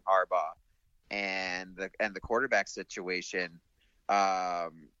coach in Harbaugh, and the quarterback situation,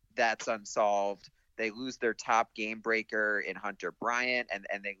 that's unsolved. They lose their top game breaker in Hunter Bryant, and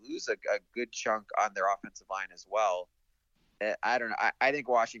they lose a good chunk on their offensive line as well. I don't know. I think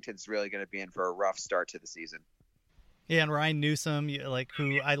Washington's really going to be in for a rough start to the season. Yeah, and Ryan Newsom,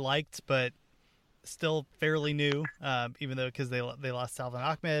 who I liked, but still fairly new, even though because they lost Salvin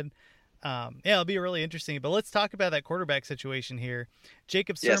Ahmed. It'll be really interesting. But let's talk about that quarterback situation here.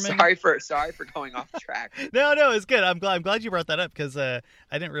 Jacob Sirmon. Yeah, sorry for going off track. No, it's good. I'm glad you brought that up because I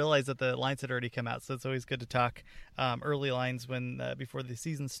didn't realize that the lines had already come out. So it's always good to talk early lines before the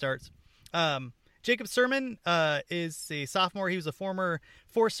season starts. Jacob Sirmon is a sophomore. He was a former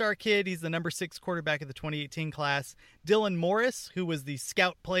 4-star kid. He's the number 6 quarterback of the 2018 class. Dylan Morris, who was the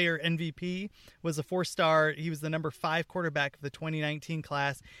scout player MVP, was a 4-star. He was the number 5 quarterback of the 2019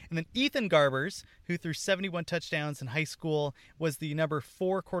 class. And then Ethan Garbers, who threw 71 touchdowns in high school, was the number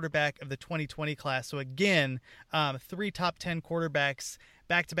 4 quarterback of the 2020 class. So again, 3 top 10 quarterbacks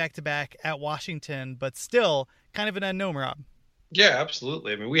back-to-back at Washington, but still kind of an unknown, Rob. Yeah,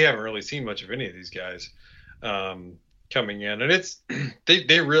 absolutely. I mean, we haven't really seen much of any of these guys coming in, and it's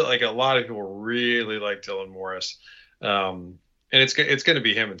they really like a lot of people really like Dylan Morris, and it's going to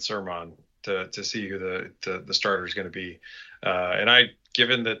be him and Sirmon to see who the starter is going to be.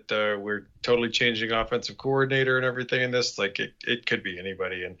 Given that we're totally changing offensive coordinator and everything in this, like it could be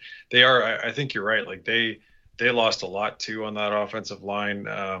anybody, and they are. I think you're right. Like they lost a lot too on that offensive line.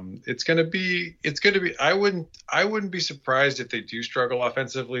 It's going to be. I wouldn't be surprised if they do struggle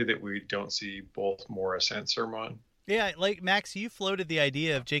offensively, that we don't see both Morris and Sermon. Yeah, like Max, you floated the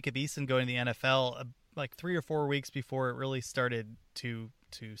idea of Jacob Eason going to the NFL like 3 or 4 weeks before it really started to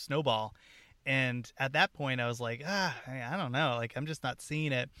snowball. And at that point, I was like, I don't know. Like, I'm just not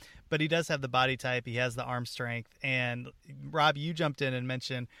seeing it. But he does have the body type. He has the arm strength. And, Rob, you jumped in and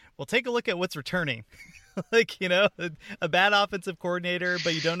mentioned, well, take a look at what's returning. Like, a bad offensive coordinator,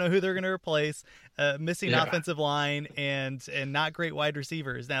 but you don't know who they're going to replace, missing offensive line, and not great wide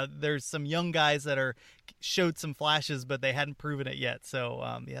receivers. Now, there's some young guys that showed some flashes, but they hadn't proven it yet.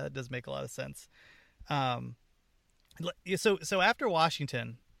 So, that does make a lot of sense. So after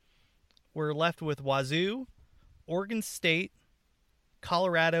Washington, we're left with Wazoo, Oregon State,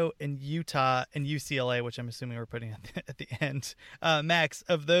 Colorado, and Utah, and UCLA, which I'm assuming we're putting at the end. Max,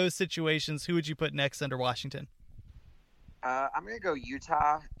 of those situations, who would you put next under Washington? I'm going to go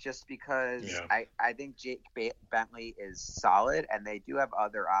Utah just because I think Jake Bentley is solid, and they do have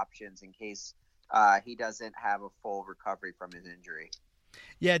other options in case he doesn't have a full recovery from his injury.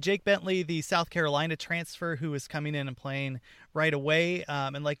 Yeah, Jake Bentley, the South Carolina transfer who is coming in and playing right away.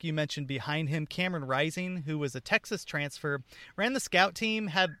 And like you mentioned, behind him, Cameron Rising, who was a Texas transfer, ran the scout team,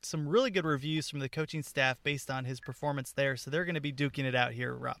 had some really good reviews from the coaching staff based on his performance there. So they're going to be duking it out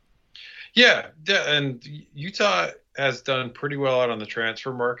here, Rob. Yeah, and Utah has done pretty well out on the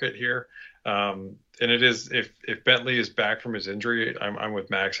transfer market here. And it is, if Bentley is back from his injury, I'm with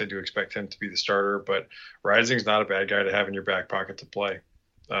Max. I do expect him to be the starter, but Rising's not a bad guy to have in your back pocket to play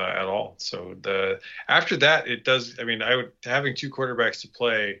at all. So after that, it does. I mean, having 2 quarterbacks to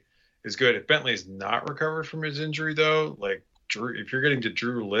play is good. If Bentley is not recovered from his injury, though, like if you're getting to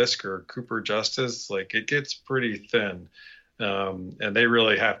Drew Lisk or Cooper Justice, like it gets pretty thin. And they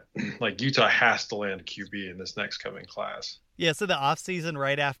really have, like, Utah has to land a QB in this next coming class. Yeah, so the offseason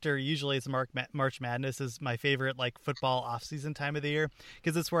right after, usually it's March Madness, is my favorite, like, football offseason time of the year,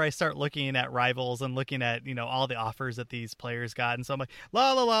 because it's where I start looking at rivals and looking at, all the offers that these players got. And so I'm like,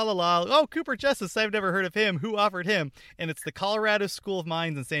 la, la, la, la, la. Oh, Cooper Justice, I've never heard of him. Who offered him? And it's the Colorado School of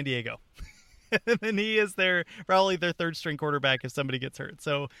Mines in San Diego. And he is probably their 3rd-string quarterback if somebody gets hurt.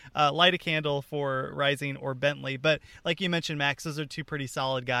 So light a candle for Rising or Bentley. But like you mentioned, Max, those are 2 pretty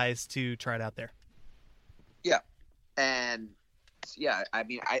solid guys to try it out there. Yeah. And, I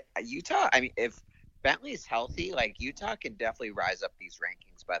mean, Utah, I mean, if Bentley is healthy, like, Utah can definitely rise up these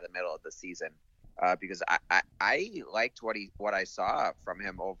rankings by the middle of the season because I liked what I saw from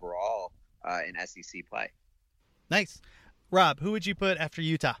him overall in SEC play. Nice. Rob, who would you put after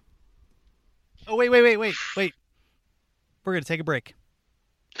Utah? Oh, wait. We're going to take a break.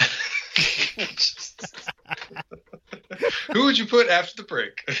 Who would you put after the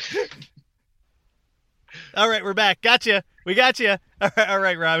break? All right, we're back. Gotcha. We got you. All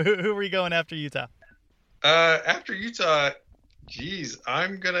right, Rob, who are we going after Utah? After Utah,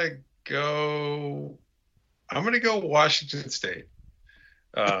 I'm going to go Washington State.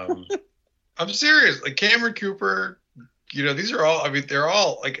 I'm serious. Like Cameron Cooper, these are all, I mean, they're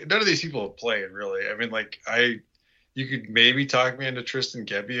all, like, none of these people have played, really. I mean, like, you could maybe talk me into Tristan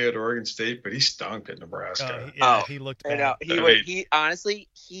Gebbia at Oregon State, but he stunk at Nebraska. He looked bad. He honestly,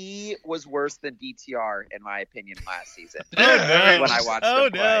 he was worse than DTR, in my opinion, last season. When I watched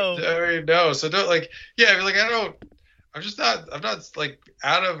him play. No. So don't, like, I'm not, like,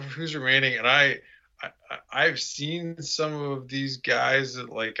 out of who's remaining, and I've seen some of these guys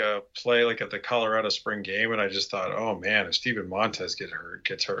that play like at the Colorado spring game, and I just thought, oh man, if Steven Montez gets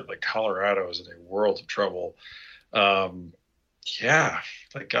hurt, like Colorado is in a world of trouble. It's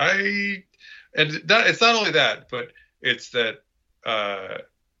not only that, but it's that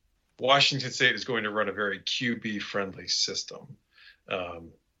Washington State is going to run a very QB friendly system.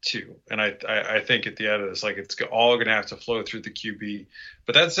 Too. And I think at the end of this, like, it's all going to have to flow through the QB.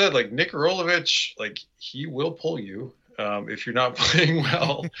 But that said, like, Nick Rolovich, like, he will pull you if you're not playing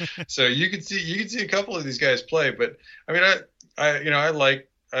well. So you can see a couple of these guys play. But I mean, I like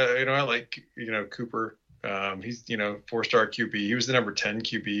Cooper. He's 4-star QB. He was the number 10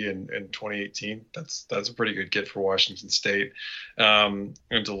 QB in 2018. That's a pretty good get for Washington State. And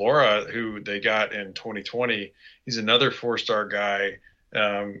Delora, who they got in 2020, he's another 4-star guy.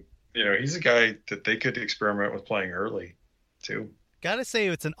 He's a guy that they could experiment with playing early too. Gotta say,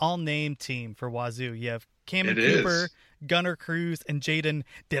 it's an all-name team for Wazoo. You have Cameron Cooper, Gunnar Cruz, and Jaden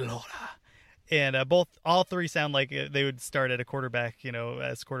Delora. And all three sound like they would start at a quarterback,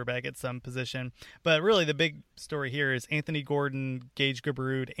 as quarterback at some position. But really the big story here is Anthony Gordon, Gage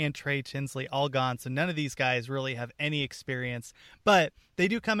Gabrud, and Trey Tinsley all gone. So none of these guys really have any experience, but they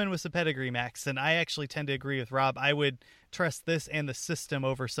do come in with some pedigree, Max. And I actually tend to agree with Rob. I would trust this and the system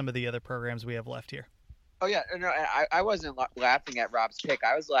over some of the other programs we have left here. Oh, yeah. No, I wasn't laughing at Rob's pick.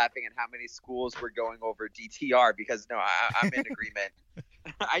 I was laughing at how many schools were going over DTR because, I'm in agreement.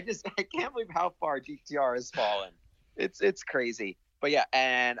 I can't believe how far DTR has fallen. It's crazy. But, yeah,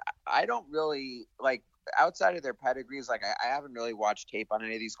 and I don't really, outside of their pedigrees, I haven't really watched tape on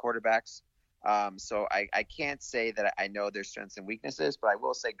any of these quarterbacks. So I can't say that I know their strengths and weaknesses, but I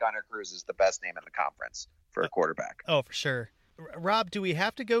will say Gunnar Cruz is the best name in the conference for a quarterback. Oh, for sure. Rob, do we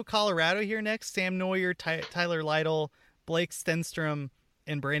have to go Colorado here next? Sam Neuer, Tyler Lytle, Blake Stenstrom,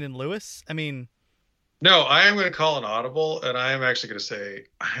 and Brandon Lewis? I mean... No, I am going to call an audible, and I am actually going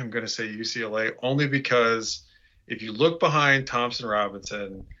to say UCLA only because if you look behind Thompson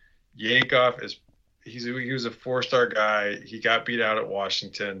Robinson, Yankoff he was a 4-star guy. He got beat out at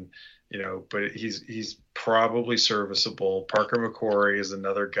Washington, but he's probably serviceable. Parker McCory is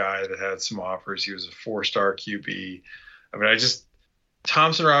another guy that had some offers. He was a 4-star QB. I mean,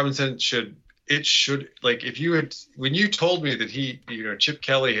 Thompson Robinson when you told me that Chip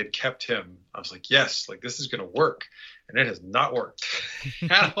Kelly had kept him, I was like, yes, this is going to work. And it has not worked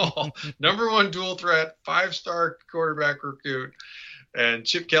at all. Number one dual threat, 5-star quarterback recruit. And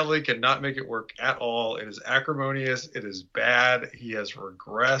Chip Kelly cannot make it work at all. It is acrimonious. It is bad. He has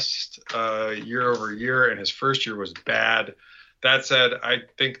regressed year over year, and his first year was bad. That said, I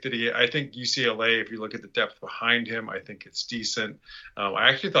think UCLA, if you look at the depth behind him, I think it's decent. I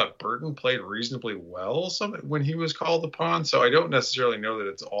actually thought Burton played reasonably well when he was called upon, so I don't necessarily know that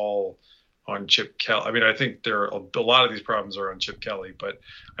it's all on Chip Kelly. I mean, I think a lot of these problems are on Chip Kelly, but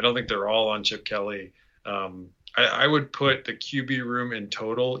I don't think they're all on Chip Kelly. I would put the QB room in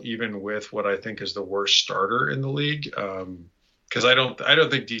total, even with what I think is the worst starter in the league, because I don't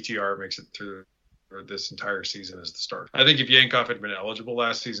think DTR makes it through this entire season as the starter. I think if Yankoff had been eligible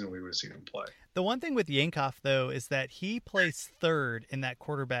last season, we would have seen him play. The one thing with Yankoff, though, is that he placed third in that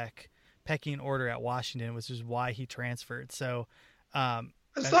quarterback pecking order at Washington, which is why he transferred. So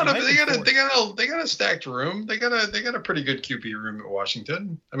that's not they got a stacked room. They got a pretty good QB room at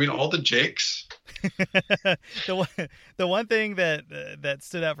Washington. I mean, all the Jakes. The one thing that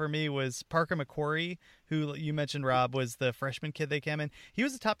stood out for me was Parker McCory, who you mentioned, Rob, was the freshman kid they came in. He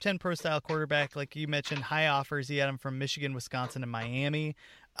was a top 10 pro style quarterback. Like you mentioned, high offers. He had him from Michigan, Wisconsin, and Miami.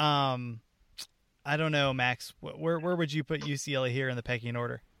 I don't know, Max, where would you put UCLA here in the pecking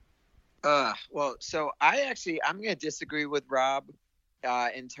order? So I'm going to disagree with Rob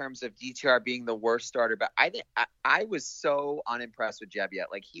in terms of DTR being the worst starter. But I was so unimpressed with Gebbia.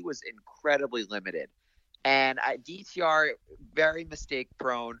 He was incredibly limited. And DTR, very mistake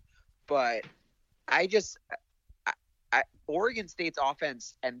prone, but Oregon State's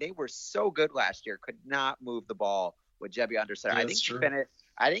offense, and they were so good last year, could not move the ball with Gebbia under center. Yeah,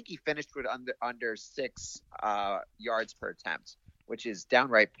 I think he finished with under 6 yards per attempt, which is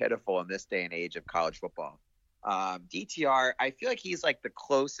downright pitiful in this day and age of college football. DTR, I feel like he's the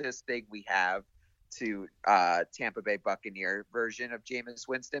closest thing we have to Tampa Bay Buccaneer version of Jameis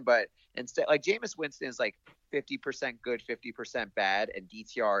Winston, but instead, Jameis Winston is 50% good, 50% bad, and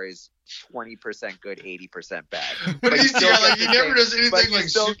DTR is 20% good, 80% bad. But he never does anything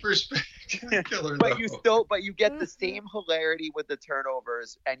super spectacular. But you get the same hilarity with the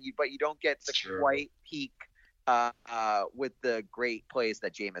turnovers, but you don't get the quite peak with the great plays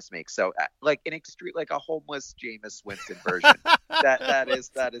that Jameis makes. So an extreme, a homeless Jameis Winston version. that is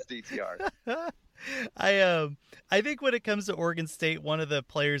DTR. I think when it comes to Oregon State, one of the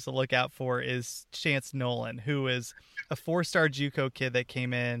players to look out for is Chance Nolan, who is a 4-star JUCO kid that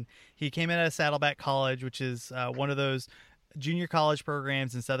came in. He came in at Saddleback College, which is one of those junior college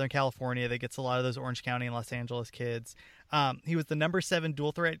programs in Southern California that gets a lot of those Orange County and Los Angeles kids. He was the number 7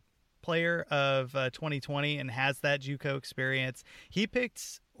 dual threat player of 2020 and has that JUCO experience. He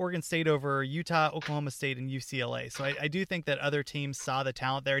picked Oregon State over Utah, Oklahoma State, and UCLA. So I do think that other teams saw the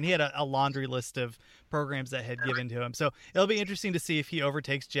talent there, and he had a laundry list of programs that had given to him. So it'll be interesting to see if he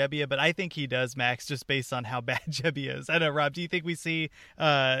overtakes Gebbia, but I think he does, Max, just based on how bad Gebbia is. I know, Rob, do you think we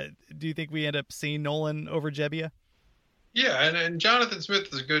end up seeing Nolan over Gebbia? Yeah, and Jonathan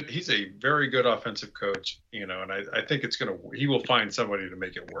Smith is good. He's a very good offensive coach, and I think he will find somebody to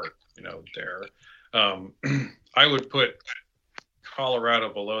make it work, there. I would put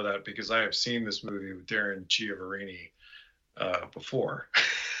Colorado below that because I have seen this movie with Darren Chiavarini before.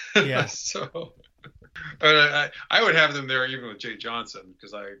 Yeah. So I would have them there even with Jay Johnson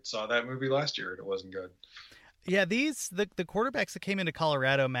because I saw that movie last year and it wasn't good. Yeah, the quarterbacks that came into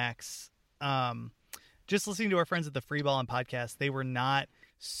Colorado, Max, just listening to our friends at the Free Ball and podcast, they were not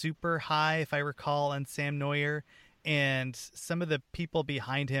super high, if I recall, on Sam Neuer, and some of the people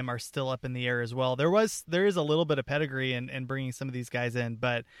behind him are still up in the air as well. There is a little bit of pedigree in bringing some of these guys in,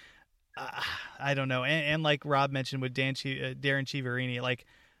 but I don't know. And like Rob mentioned with Darren Chiaverini, like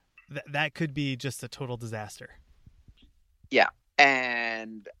that could be just a total disaster. Yeah.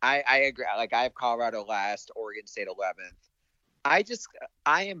 And I agree. Like, I have Colorado last, Oregon State 11th.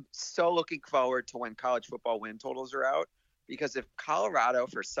 I am so looking forward to when college football win totals are out, because if Colorado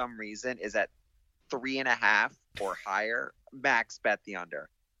for some reason is at 3.5 or higher, max bet the under.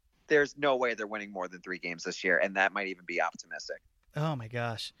 There's no way they're winning more than 3 games this year, and that might even be optimistic. Oh my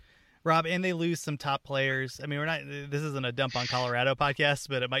gosh. Rob, and they lose some top players. I mean, this isn't a dump on Colorado podcast,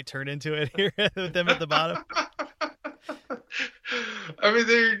 but it might turn into it here with them at the bottom. I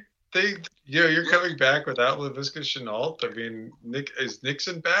mean, you're coming back without Laviska Shenault. I mean, is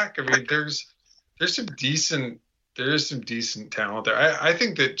Nixon back? I mean, there's some decent talent there. I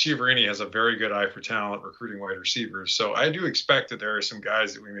think that Chiaverini has a very good eye for talent recruiting wide receivers. So I do expect that there are some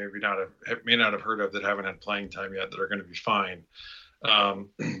guys that we may not have heard of that haven't had playing time yet that are going to be fine.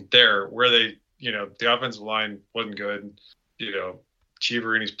 There where they, the offensive line wasn't good,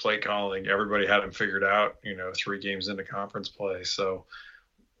 Chiaverini's play calling, everybody had him figured out, 3 games into conference play. So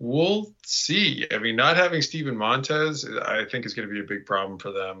we'll see. I mean, not having Steven Montez, I think is going to be a big problem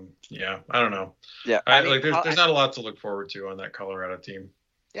for them. Yeah. I don't know. Yeah. There's not a lot to look forward to on that Colorado team.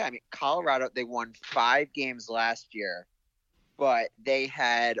 Yeah. I mean, Colorado, they won 5 games last year, but they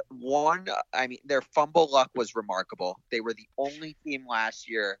had their fumble luck was remarkable. They were the only team last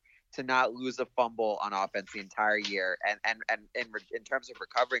year to not lose a fumble on offense the entire year. And in terms of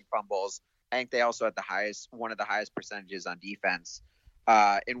recovering fumbles, I think they also had one of the highest percentages on defense.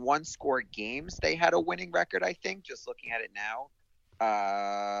 In 1-score games, they had a winning record, I think, just looking at it now.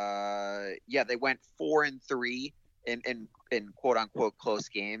 They went 4-3 in quote unquote close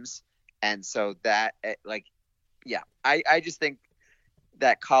games. And so that, I just think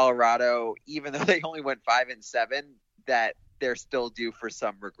that Colorado, even though they only went 5-7, that they're still due for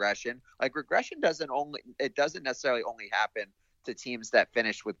some regression. Like, regression doesn't necessarily only happen to teams that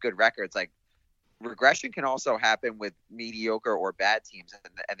finish with good records. Like, regression can also happen with mediocre or bad teams,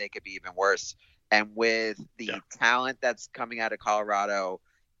 and they could be even worse. And with the talent that's coming out of Colorado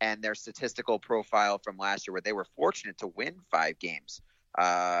and their statistical profile from last year, where they were fortunate to win 5 games,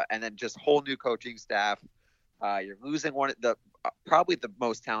 and then just whole new coaching staff, you're losing probably the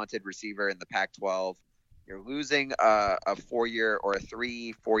most talented receiver in the Pac-12. You're losing a 4-year or a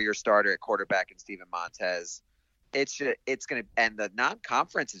 3-4-year starter at quarterback in Steven Montez. It's going to, and the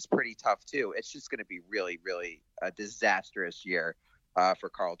non-conference is pretty tough too. It's just going to be really, really a disastrous year for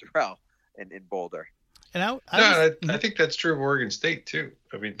Karl Dorrell in Boulder. And I think that's true of Oregon State too.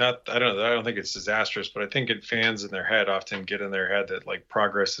 I mean, I don't think it's disastrous, but I think fans in their head often get in their head that like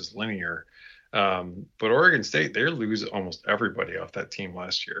progress is linear. But Oregon State, they lose almost everybody off that team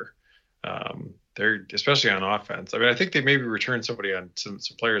last year. They're especially on offense. I mean, I think they maybe returned somebody on some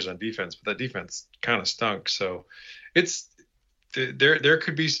players on defense, but that defense kind of stunk. So it's there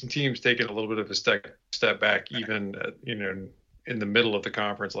could be some teams taking a little bit of a step back, even in the middle of the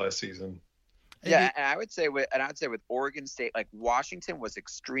conference last season. Yeah, and I would say with Oregon State, like, Washington was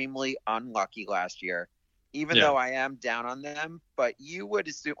extremely unlucky last year, even though I am down on them. But you would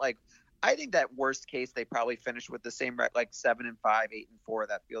assume, like, I think that worst case they probably finished with the same, like 7-5, 8-4.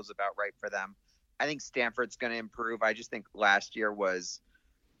 That feels about right for them. I think Stanford's going to improve. I just think last year was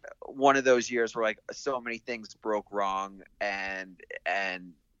one of those years where like so many things broke wrong and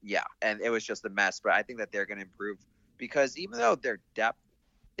it was just a mess. But I think that they're going to improve because even though their depth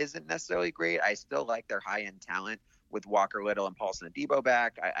isn't necessarily great, I still like their high end talent with Walker Little and Paulson Adebo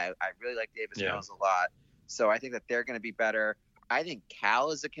back. I really like Davis Mills a lot. So I think that they're going to be better. I think Cal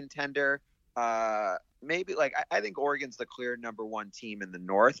is a contender. Maybe like I think Oregon's the clear number 1 team in the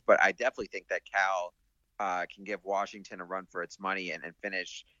North, but I definitely think that Cal can give Washington a run for its money and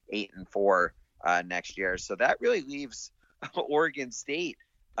finish 8-4 next year. So that really leaves Oregon State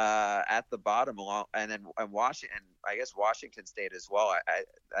at the bottom, and Washington. I guess Washington State as well.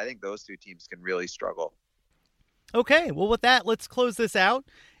 I think those 2 teams can really struggle. Okay, well, with that, let's close this out.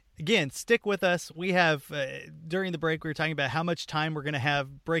 Again, stick with us. We have, during the break, we were talking about how much time we're going to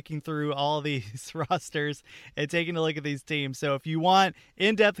have breaking through all these rosters and taking a look at these teams. So if you want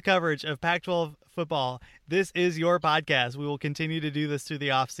in-depth coverage of Pac-12 football, this is your podcast. We will continue to do this through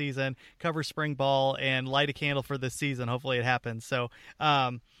the off season, cover spring ball, and light a candle for this season. Hopefully it happens. So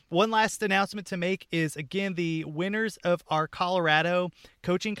One last announcement to make is, again, the winners of our Colorado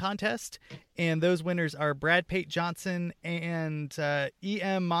coaching contest. And those winners are Brad Pate Johnson and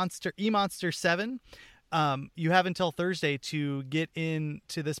E-Monster 7. You have until Thursday to get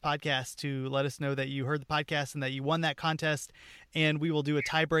into this podcast to let us know that you heard the podcast and that you won that contest. And we will do a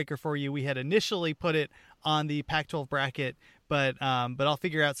tiebreaker for you. We had initially put it on the Pac-12 bracket, but I'll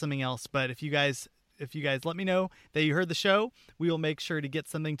figure out something else. But if you guys let me know that you heard the show, we will make sure to get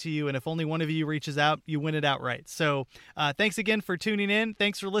something to you. And if only one of you reaches out, you win it outright. So thanks again for tuning in.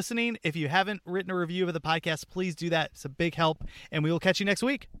 Thanks for listening. If you haven't written a review of the podcast, please do that. It's a big help. And we will catch you next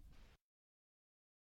week.